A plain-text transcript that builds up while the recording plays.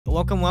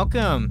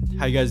welcome.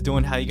 How you guys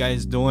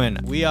doing?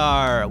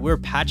 We're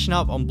patching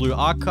up on Blue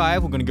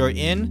Archive. We're gonna go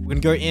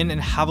in and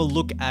have a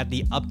look at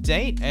the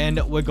update, and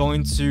we're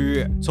going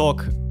to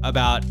talk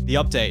about the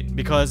update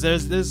because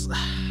there's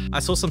I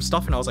saw some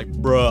stuff and I was like,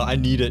 bruh, I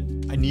need it.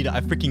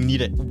 I freaking need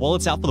it.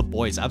 Wallets out for the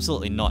boys.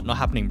 Absolutely not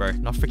happening, bro.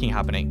 Not freaking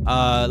happening.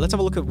 Let's have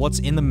a look at what's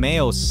in the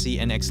mail,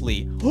 CNX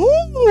Lee.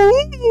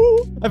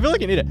 I feel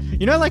like I need it.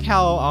 You know, like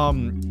how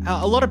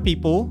a lot of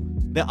people,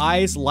 their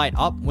eyes light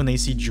up when they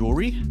see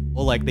jewelry,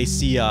 or like they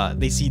see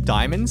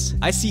diamonds.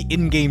 I see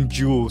in-game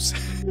jewels.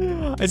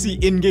 I see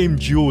in-game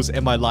jewels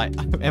and my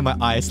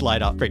eyes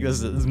light up. Frick,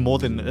 this is more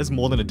than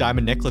a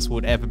diamond necklace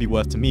would ever be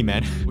worth to me,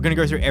 man. We're gonna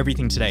go through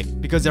everything today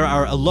because there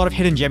are a lot of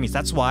hidden gemmies.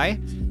 That's why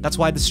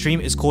the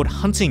stream is called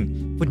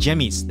Hunting for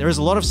Gemmies. There is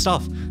a lot of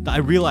stuff that I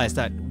realized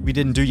that we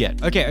didn't do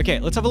yet. Okay,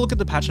 let's have a look at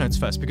the patch notes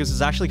first because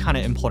it's actually kind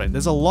of important.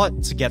 There's a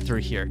lot to get through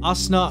here.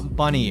 Asna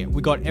Bunny,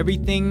 we got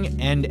everything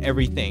and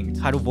everything.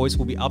 Title voice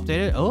will be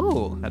updated.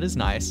 Oh, that is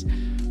nice.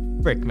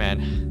 Frick, man.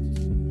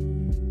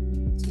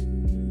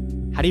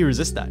 How do you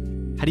resist that?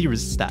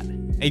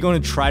 Are you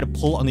going to try to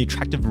pull on the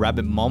attractive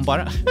rabbit mom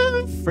button?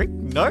 Frick,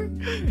 no.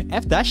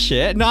 F that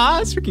shit. Nah,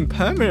 it's freaking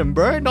permanent,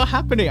 bro. Not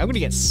happening. I'm gonna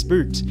get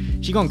spooked.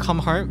 She's gonna come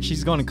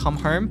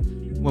home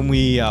when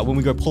we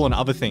go pull on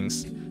other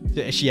things.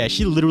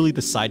 She literally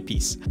the side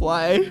piece.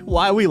 Why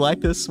are we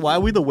like this? Why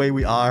are we the way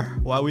we are?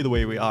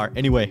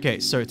 Anyway, okay,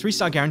 so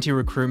 3-star guarantee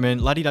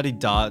recruitment,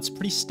 la-di-da-di-da. It's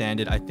pretty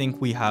standard. I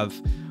think we have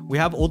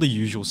all the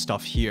usual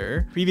stuff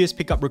here. Previous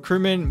pickup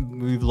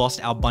recruitment, we've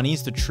lost our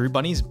bunnies, the true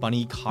bunnies.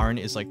 Bunny Karin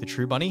is like the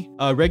true bunny.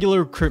 Regular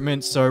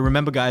recruitment, so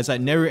remember guys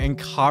that Neru and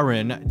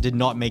Karin did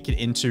not make it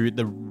into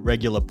the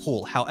regular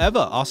pool.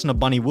 However, Asuna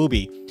Bunny will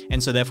be,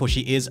 and so therefore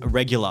she is a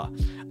regular.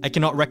 I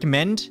cannot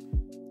recommend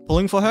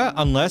pulling for her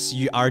unless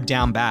you are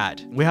down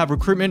bad. We have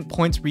recruitment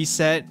points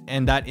reset,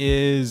 and that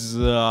is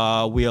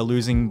we are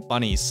losing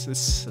bunnies.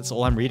 That's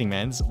all I'm reading,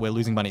 man. We're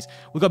losing bunnies.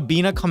 We got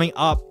Binah coming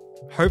up.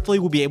 Hopefully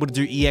we'll be able to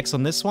do EX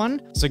on this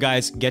one. So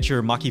guys, get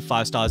your Maki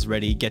 5 stars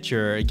ready. Get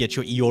your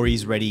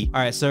Ioris ready.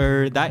 All right,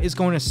 so that is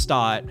going to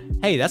start.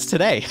 Hey, that's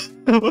today.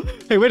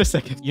 Hey, wait a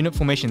second. Unit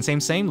formation,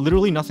 same.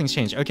 Literally nothing's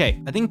changed.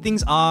 Okay, I think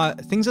things are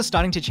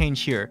starting to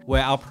change here,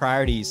 where our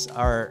priorities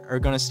are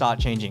going to start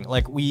changing.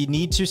 Like we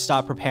need to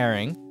start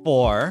preparing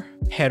for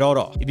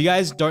Peroro. If you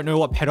guys don't know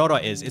what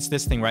Peroro is, it's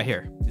this thing right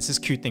here. It's this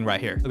cute thing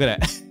right here. Look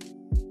at it.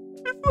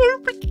 So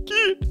freaking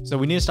cute. So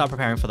we need to start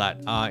preparing for that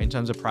in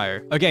terms of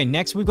prior. Okay,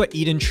 next we've got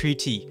Eden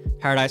Treaty,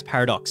 Paradise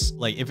Paradox.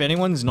 Like if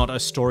anyone's not a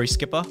story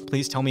skipper,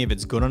 please tell me if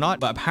it's good or not.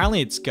 But apparently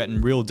it's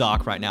getting real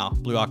dark right now.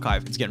 Blue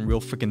Archive, it's getting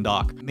real freaking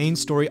dark. Main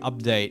story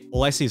update.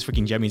 All I see is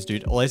freaking gemmies,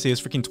 dude. All I see is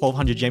freaking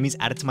 1200 gemmies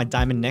added to my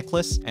diamond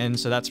necklace. And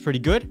so that's pretty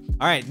good.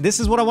 All right, this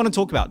is what I want to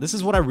talk about. This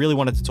is what I really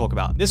wanted to talk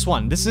about. This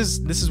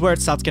is where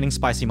it starts getting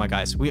spicy, my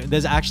guys.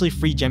 There's actually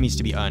free gemmies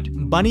to be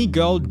earned. Bunny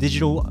Girl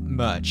digital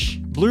merch.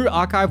 Blue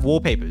Archive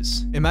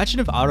wallpapers.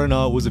 Imagine if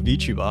Aruna was a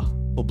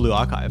VTuber for Blue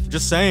Archive.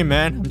 Just saying,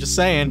 man. I'm just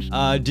saying.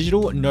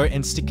 Digital note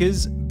and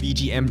stickers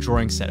BGM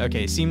drawing set.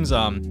 Okay, seems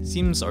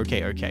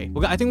okay.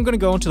 I think we're gonna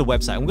go onto the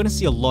website. I'm gonna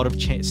see a lot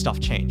of stuff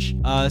change.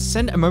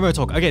 Send a Momo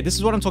talk. Okay, this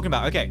is what I'm talking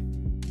about. Okay.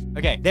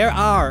 There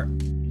are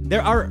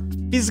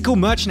physical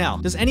merch now.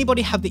 Does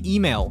anybody have the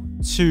email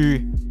to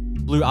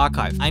Blue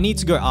Archive? I need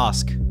to go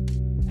ask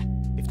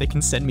if they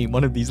can send me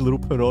one of these little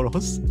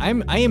Peroros.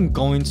 I am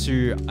going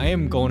to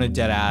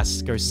dead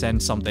ass go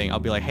send something. I'll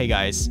be like, hey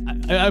guys,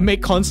 I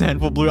make content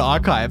for Blue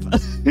Archive.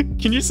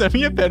 Can you send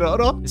me a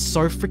Peroro? It's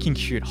so freaking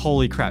cute.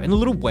 Holy crap. And the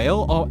little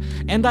whale. Oh,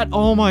 and that,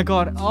 oh my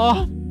god.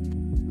 Oh,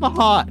 my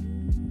heart.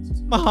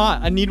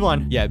 I need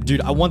one. Yeah,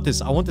 dude, I want this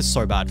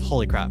so bad.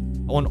 Holy crap.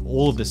 I want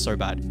all of this so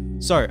bad.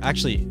 So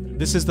actually,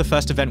 this is the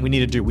first event we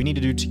need to do. We need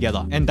to do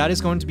together. And that is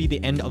going to be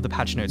the end of the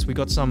patch notes. We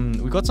got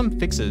some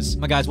fixes.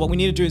 My guys, what we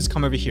need to do is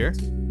come over here.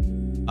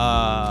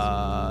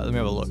 Let me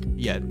have a look.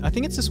 Yeah, I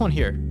think it's this one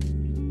here.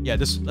 Yeah,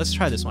 let's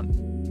try this one.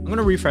 I'm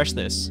gonna refresh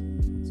this.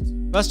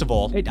 First of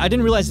all, I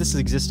didn't realize this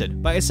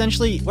existed, but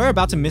essentially, we're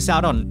about to miss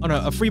out on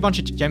a free bunch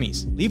of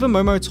gemmies. Leave a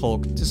Momo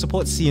talk to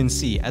support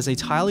CNC as they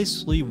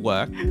tirelessly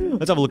work.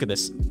 Let's have a look at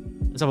this.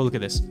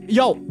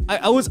 Yo,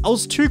 I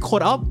was too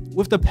caught up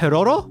with the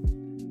Peroro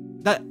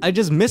that I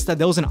just missed that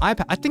there was an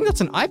iPad. I think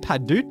that's an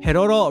iPad, dude.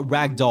 Peroro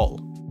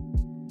Ragdoll.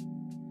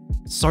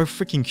 It's so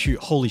freaking cute.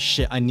 Holy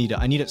shit, I need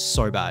it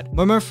so bad.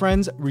 Momo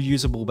Friends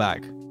reusable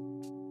bag.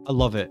 I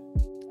love it.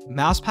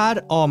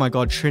 Mousepad. Oh my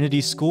god,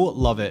 Trinity School.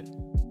 Love it.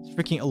 It's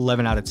freaking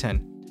 11 out of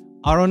 10.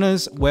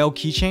 Arona's whale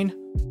keychain.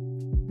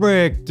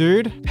 Frick,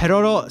 dude.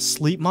 Peroro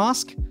sleep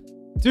mask.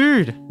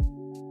 Dude.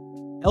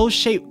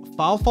 L-shaped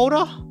file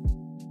folder.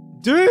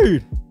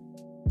 Dude.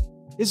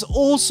 It's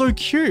all so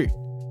cute.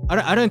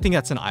 I don't think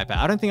that's an iPad.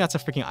 I don't think that's a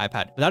freaking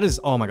iPad. But that is,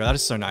 oh my god, that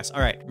is so nice. All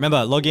right,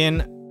 remember, log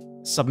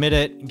in, submit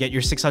it, get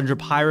your 600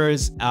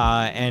 pyros,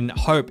 and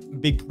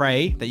big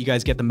pray that you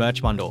guys get the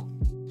merch bundle.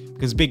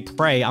 Because big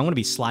pray, I'm going to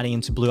be sliding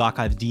into Blue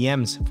Archive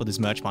DMs for this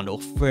merch bundle.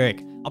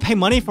 Frick. I'll pay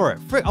money for it.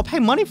 Frick, I'll pay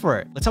money for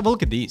it. Let's have a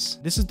look at these.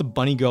 This is the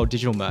Bunny Girl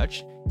digital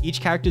merch. Each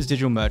character's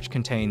digital merch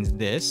contains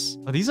this.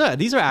 Oh, these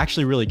are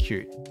actually really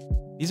cute.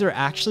 These are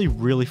actually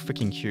really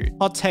freaking cute.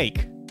 Hot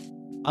take.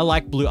 I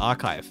like Blue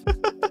Archive.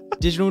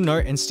 Digital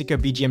note and sticker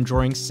BGM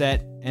drawing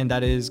set, and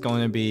that is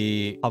going to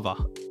be cover.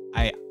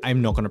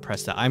 I'm not going to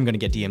press that. I'm going to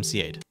get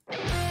DMCA'd.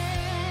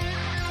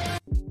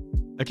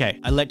 Okay,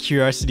 I let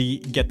curiosity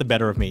get the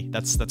better of me.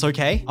 That's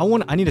okay.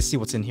 I need to see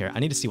what's in here.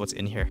 I need to see what's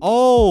in here.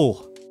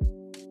 Oh.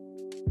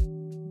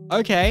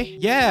 Okay.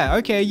 Yeah.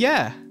 Okay.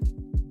 Yeah.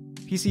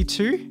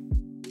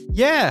 PC2.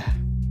 Yeah.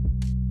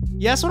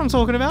 Yeah, that's what I'm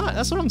talking about.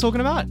 That's what I'm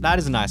talking about. That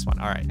is a nice one.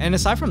 All right. And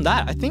aside from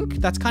that, I think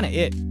that's kind of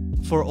it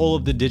for all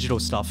of the digital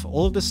stuff,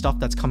 all of the stuff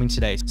that's coming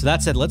today. So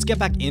that said, let's get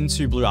back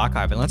into Blue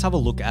Archive and let's have a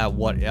look at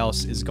what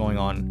else is going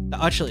on.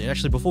 Actually,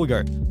 before we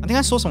go, I think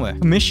I saw somewhere.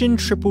 Commission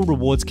triple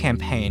rewards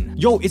campaign.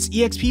 Yo, it's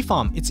EXP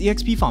farm. It's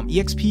EXP farm.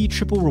 EXP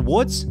triple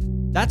rewards.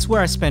 That's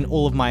where I spend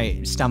all of my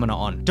stamina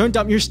on. Don't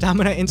dump your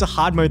stamina into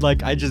hard mode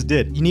like I just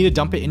did. You need to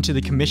dump it into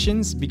the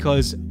commissions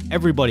because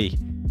everybody,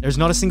 there's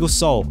not a single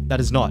soul that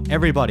is not.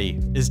 Everybody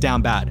is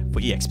down bad for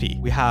EXP.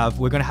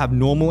 We're gonna have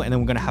normal and then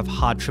we're gonna have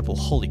hard triple.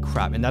 Holy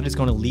crap. And that is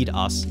gonna lead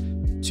us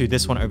to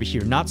this one over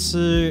here.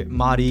 Natsu,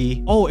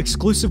 Mari. Oh,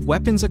 exclusive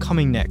weapons are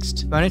coming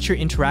next. Furniture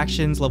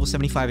interactions, level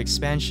 75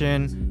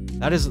 expansion.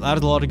 That is a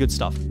lot of good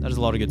stuff. That is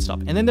a lot of good stuff.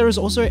 And then there is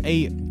also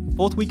a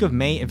 4th week of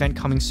May event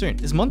coming soon.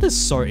 This month is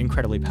so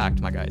incredibly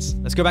packed, my guys.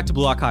 Let's go back to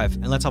Blue Archive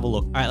and let's have a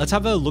look. All right, let's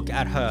have a look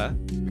at her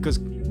because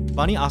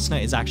Bunny Asuna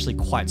is actually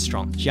quite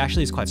strong. She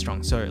actually is quite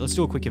strong. So let's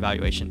do a quick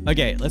evaluation.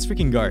 Okay, let's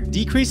freaking go.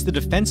 Decrease the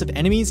defense of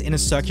enemies in a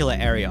circular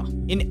area.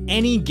 In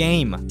any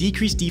game,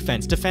 decrease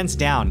defense. Defense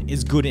down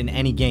is good in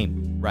any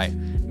game, right?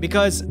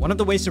 Because one of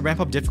the ways to ramp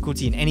up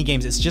difficulty in any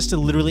games is just to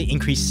literally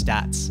increase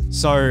stats.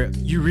 So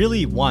you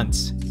really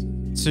want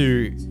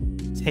to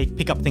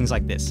pick up things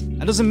like this.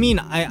 That doesn't mean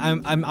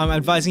I'm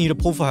advising you to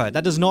pull for her.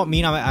 That does not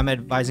mean I'm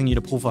advising you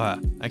to pull for her,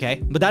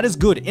 okay? But that is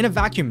good. In a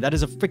vacuum, that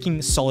is a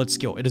freaking solid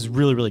skill. It is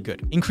really, really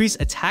good. Increase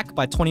attack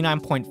by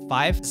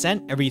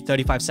 29.5% every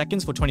 35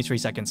 seconds for 23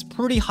 seconds.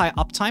 Pretty high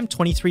uptime,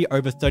 23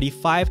 over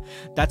 35.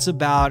 That's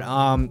about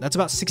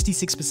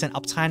 66%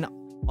 uptime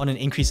on an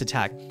increased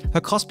attack. Her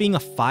cost being a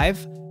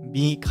 5,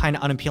 be kind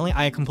of unappealing.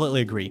 I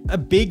completely agree. A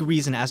big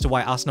reason as to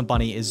why Asuna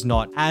Bunny is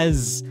not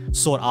as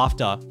sought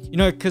after, you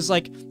know, because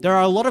like there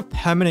are a lot of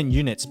permanent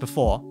units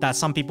before that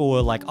some people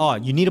were like, oh,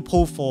 you need to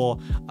pull for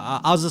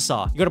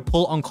Azusa. You got to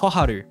pull on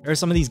Koharu. There are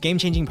some of these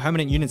game-changing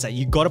permanent units that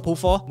you got to pull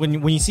for.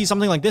 When you see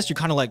something like this, you're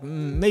kind of like,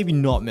 maybe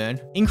not, man.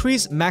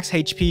 Increase max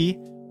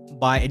HP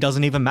by, it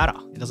doesn't even matter.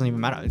 It doesn't even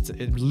matter.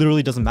 It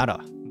literally doesn't matter,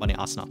 Bunny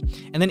Asuna.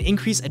 And then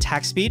increase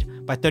attack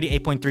speed by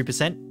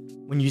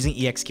 38.3% when using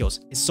EX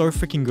skills. It's so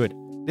freaking good.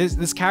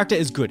 This character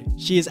is good.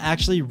 She is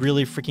actually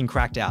really freaking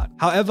cracked out.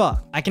 However,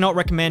 I cannot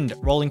recommend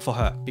rolling for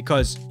her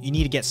because you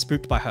need to get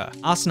spooked by her.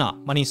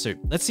 Asuna, Money Soup.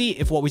 Let's see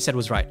if what we said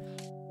was right.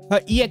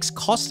 Her EX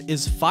cost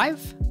is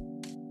 5,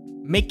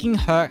 making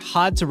her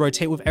hard to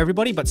rotate with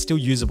everybody, but still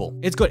usable.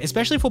 It's good,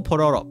 especially for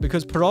Pororo,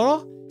 because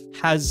Pororo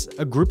has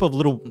a group of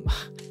little, I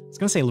was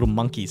gonna say little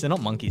monkeys. They're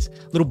not monkeys,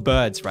 little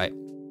birds, right?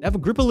 They have a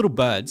group of little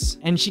birds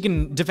and she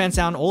can defense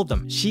down all of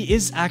them. She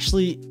is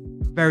actually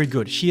very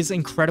good. She is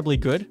incredibly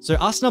good. So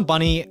Asuna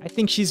Bunny, I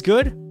think she's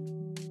good,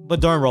 but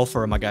don't roll for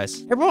her, my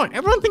guys.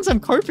 Everyone thinks I'm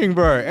coping,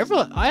 bro.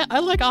 I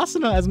like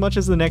Asuna as much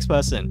as the next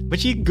person,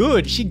 but she's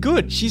good.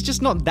 She's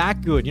just not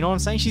that good. You know what I'm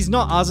saying? She's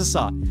not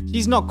Azusa.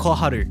 She's not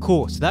Koharu.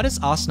 Cool. So that is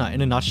Asuna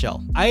in a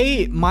nutshell.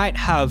 I might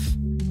have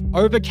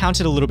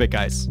overcounted a little bit,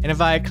 guys. And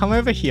if I come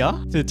over here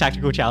to the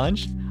tactical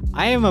challenge,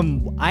 I am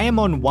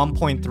on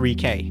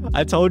 1.3k.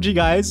 I told you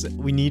guys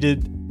we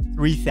needed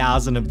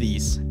 3,000 of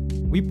these.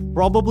 We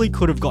probably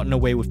could have gotten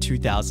away with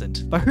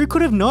 2,000. But who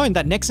could have known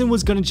that Nexon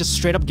was gonna just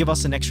straight up give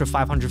us an extra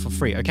 500 for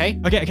free,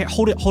 okay? Okay,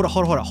 hold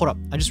up.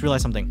 I just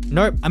realized something.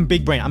 Nope, I'm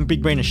big brain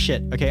as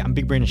shit, okay? I'm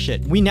big brain as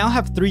shit. We now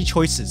have 3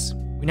 choices.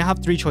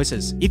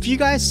 If you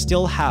guys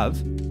still have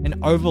an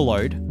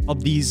overload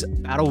of these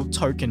battle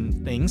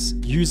token things,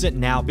 use it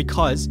now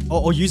because,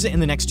 or use it in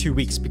the next 2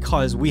 weeks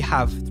because we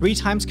have 3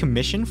 times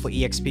commission for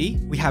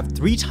EXP, we have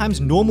 3 times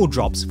normal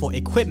drops for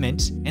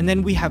equipment, and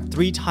then we have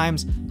 3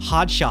 times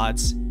hard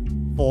shards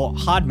for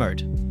hard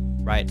mode,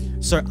 right?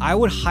 So I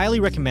would highly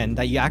recommend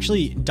that you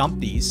actually dump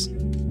these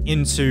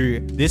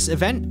into this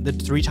event, the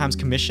 3 times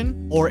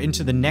commission, or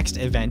into the next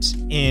event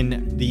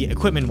in the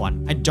equipment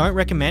one. I don't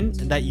recommend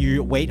that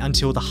you wait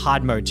until the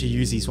hard mode to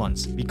use these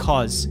ones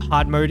because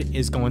hard mode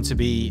is going to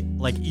be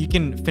like, you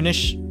can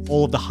finish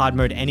all of the hard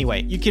mode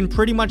anyway. You can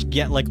pretty much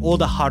get like all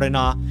the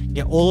Haruna,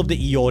 get all of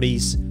the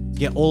Ioris,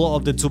 get all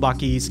of the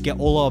Tsubakis, get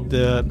all of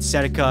the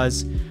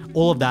Serikas,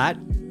 all of that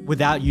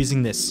without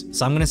using this.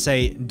 So I'm gonna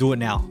say do it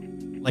now.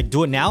 Like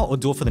do it now or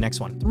do it for the next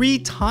one. 3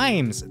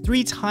 times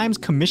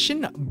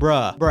commission,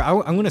 bruh.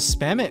 I'm gonna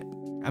spam it.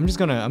 I'm just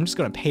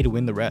gonna pay to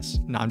win the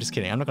rest. No, I'm just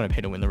kidding. I'm not gonna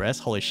pay to win the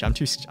rest. Holy shit,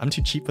 I'm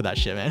too cheap for that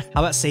shit, man.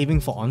 How about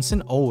saving for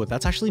onsen? Oh,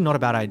 that's actually not a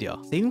bad idea.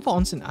 Saving for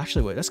onsen,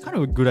 actually, wait, that's kind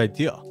of a good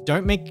idea.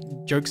 Don't make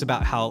jokes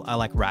about how I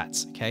like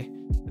rats, okay?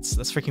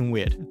 That's freaking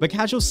weird. But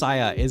Casual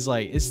Saya is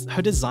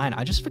her design.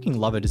 I just freaking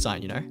love her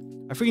design, you know?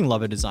 I freaking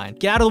love her design.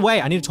 Get out of the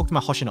way. I need to talk to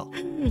my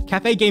Hoshino.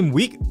 Cafe Game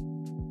Week.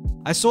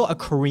 I saw a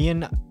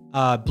Korean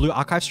Blue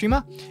Archive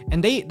streamer,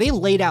 and they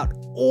laid out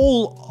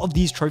all of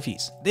these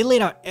trophies. They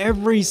laid out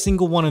every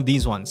single one of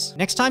these ones.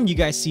 Next time you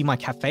guys see my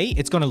cafe,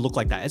 it's gonna look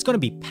like that. It's gonna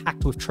be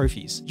packed with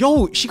trophies.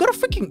 Yo, she got a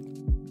freaking...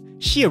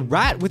 She a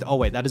rat with... Oh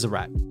wait, that is a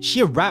rat. She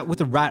a rat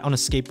with a rat on a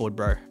skateboard,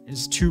 bro.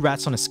 It's 2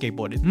 rats on a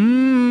skateboard.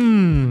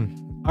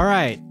 All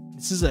right.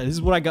 This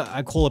is what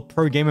I call a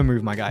pro gamer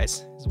move, my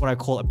guys. This is what I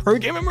call a pro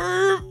gamer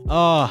move.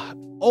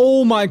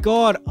 Oh my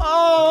god.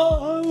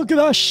 Oh, look at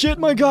that shit,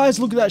 my guys.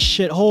 Look at that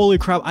shit. Holy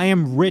crap. I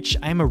am rich.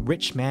 I am a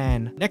rich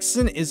man.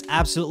 Nexon is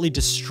absolutely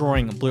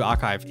destroying Blue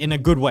Archive in a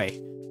good way.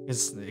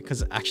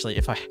 Because actually,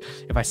 if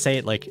I say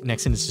it like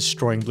Nexon is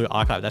destroying Blue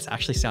Archive, that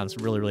actually sounds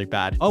really, really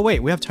bad. Oh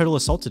wait, we have Total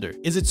Assault to do.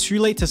 Is it too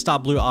late to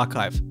start Blue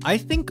Archive? I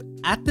think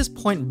at this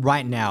point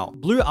right now,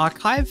 Blue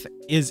Archive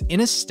is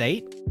in a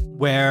state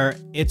where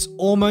it's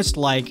almost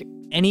like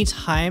any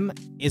time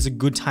is a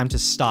good time to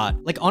start.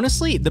 Like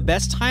honestly, the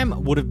best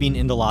time would have been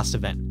in the last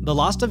event. The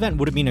last event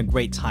would have been a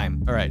great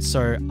time. All right,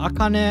 so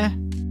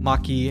Akane,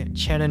 Maki,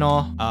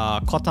 Chereno,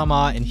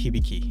 Kotama, and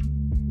Hibiki.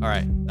 All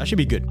right, that should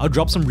be good. I'll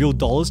drop some real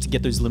dollars to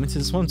get those limits.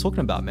 This is what I'm talking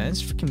about, man.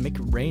 Let's freaking make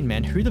it rain,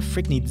 man. Who the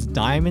frick needs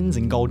diamonds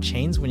and gold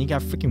chains when you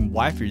got freaking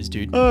waifus,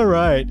 dude? All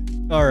right.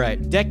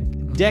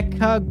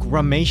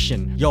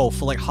 Decagrammation. Yo,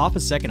 for like half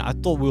a second, I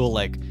thought we were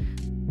like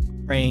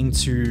praying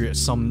to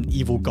some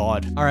evil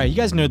god. All right, you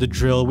guys know the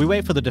drill. We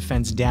wait for the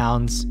defense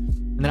downs.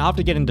 And then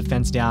after getting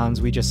defense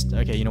downs, we just...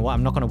 Okay, you know what?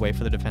 I'm not going to wait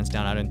for the defense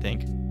down, I don't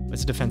think.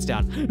 It's a defense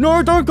down.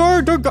 No, don't go,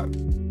 don't go.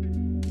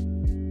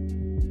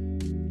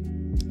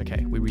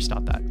 Okay, we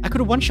restart that. I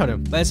could have one-shot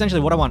him, but essentially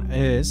what I want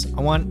is,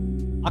 I want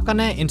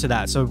Akane into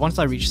that. So once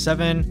I reach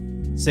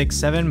 7, 6,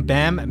 7,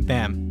 bam,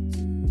 bam.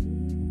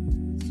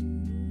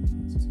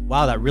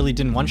 Wow, that really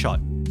didn't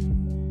one-shot.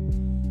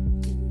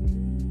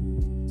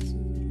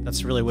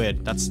 That's really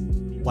weird. That's...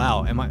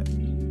 Wow, I'm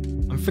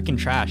freaking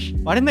trash.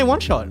 Why didn't they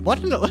one-shot? What?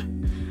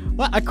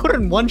 I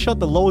couldn't one-shot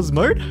the lowest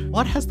mode?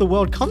 What has the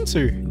world come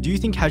to? Do you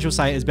think Casual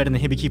Sight is better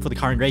than Hibiki for the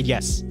current grade?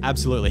 Yes,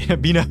 absolutely.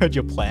 Binah heard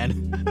your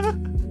plan.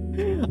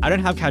 I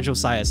don't have Casual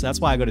Sight, so that's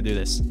why I gotta do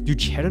this. Dude,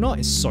 Chereno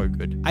is so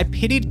good. I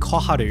pitied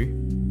Koharu,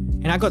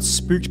 and I got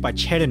spooked by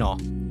Chereno.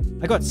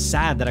 I got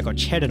sad that I got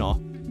Chereno,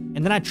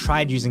 and then I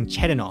tried using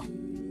Chereno,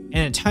 and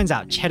it turns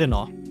out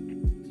Chereno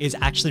is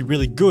actually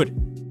really good.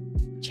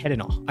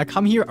 Chereno. I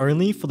come here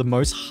only for the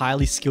most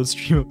highly skilled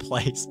streamer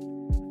plays.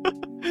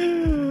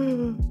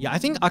 Yeah, I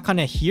think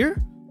Akane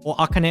here, or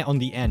Akane on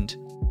the end.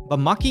 But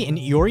Maki and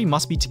Iori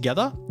must be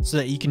together, so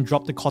that you can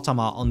drop the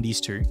Kotama on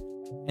these two.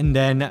 And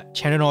then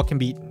Chereno can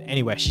be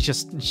anywhere. She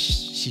just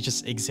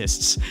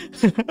exists.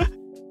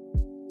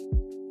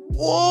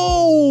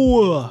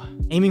 Whoa!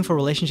 Aiming for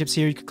relationships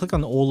here. You can click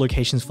on all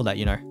locations for that,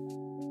 you know.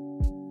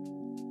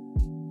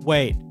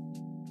 Wait.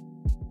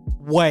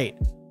 What?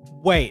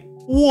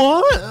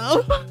 What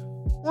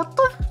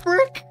the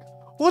frick?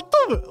 What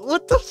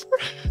the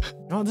frick?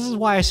 No, this is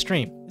why I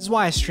stream. This is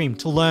why I stream,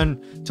 to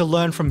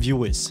learn from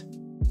viewers.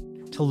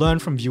 To learn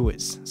from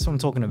viewers. That's what I'm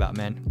talking about,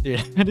 man. Dude,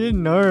 I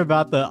didn't know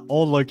about the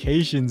old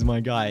locations, my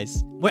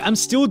guys. Wait, I'm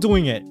still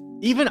doing it.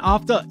 Even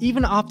after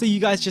you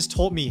guys just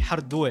taught me how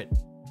to do it.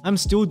 I'm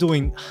still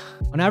doing...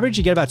 On average,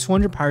 you get about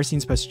 200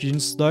 parascenes per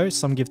student, though.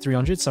 Some give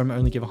 300, some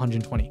only give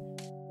 120.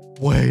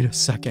 Wait a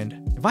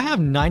second. If I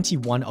have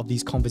 91 of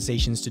these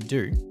conversations to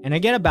do, and I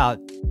get about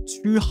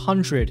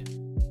 200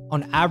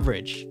 on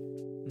average,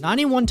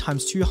 91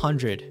 times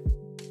 200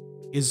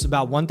 is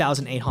about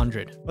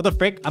 1,800. What the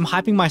frick? I'm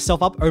hyping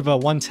myself up over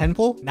 110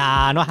 pull?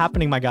 Nah, not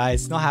happening, my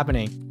guys. Not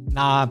happening.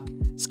 Nah,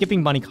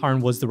 skipping Bunny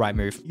Karin was the right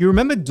move. You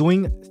remember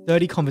doing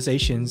 30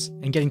 conversations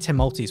and getting 10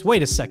 multis.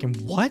 Wait a second,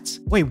 what?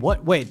 Wait,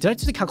 what? Wait, did I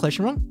do the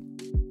calculation wrong?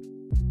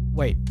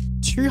 Wait,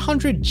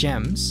 200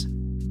 gems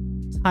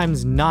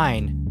times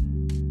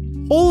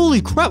 9.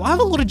 Holy crap, I have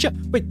a lot of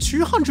gems. Wait,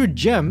 200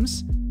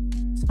 gems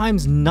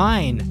times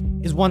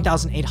 9 is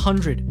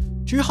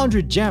 1,800.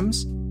 200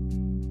 gems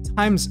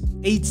times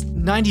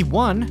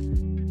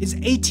 891 is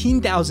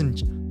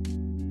 18,000.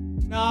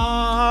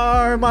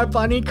 No, my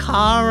Bunny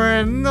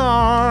Karin.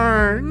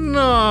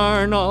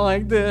 No, not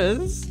like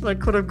this. I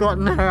could have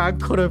gotten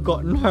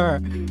her.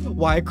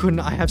 Why couldn't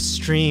I have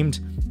streamed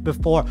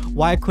before?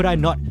 Why could I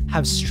not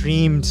have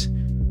streamed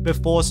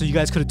before so you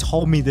guys could have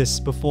told me this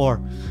before?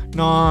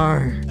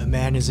 No. A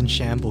man is in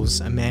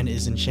shambles. A man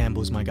is in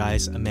shambles, my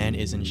guys. A man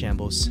is in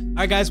shambles.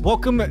 Alright guys,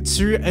 welcome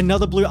to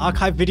another Blue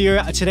Archive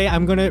video. Today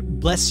I'm gonna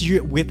bless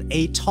you with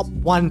a top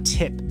 1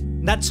 tip.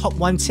 And that top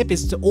 1 tip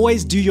is to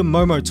always do your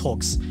Momo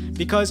talks,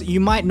 because you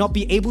might not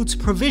be able to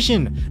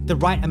provision the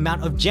right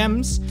amount of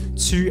gems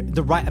to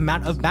the right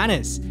amount of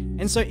banners.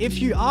 And so if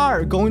you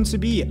are going to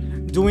be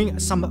doing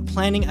some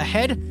planning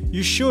ahead,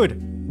 you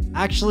should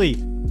actually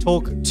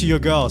talk to your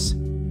girls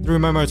through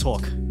Momo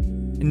talk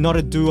and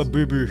not do a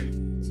boo-boo.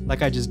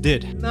 like I just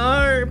did.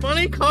 No,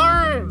 Bunny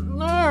Karin,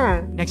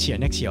 no. Next year,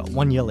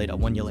 1 year later,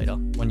 1 year later,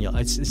 1 year.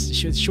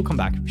 She'll come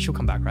back. She'll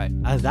come back, right?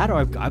 Either that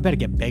or I better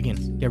get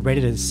begging. Get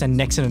ready to send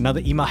Nexon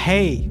another email.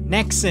 Hey,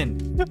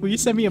 Nexon, will you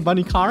send me a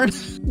Bunny Karin?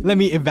 Let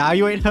me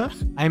evaluate her.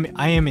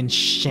 I am in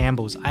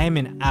shambles. I am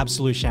in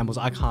absolute shambles.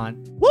 I can't.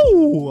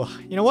 Woo!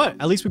 You know what?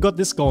 At least we got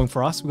this going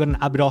for us. We got an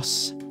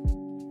Abydos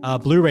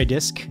Blu-ray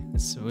disc,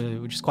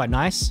 which is quite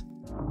nice.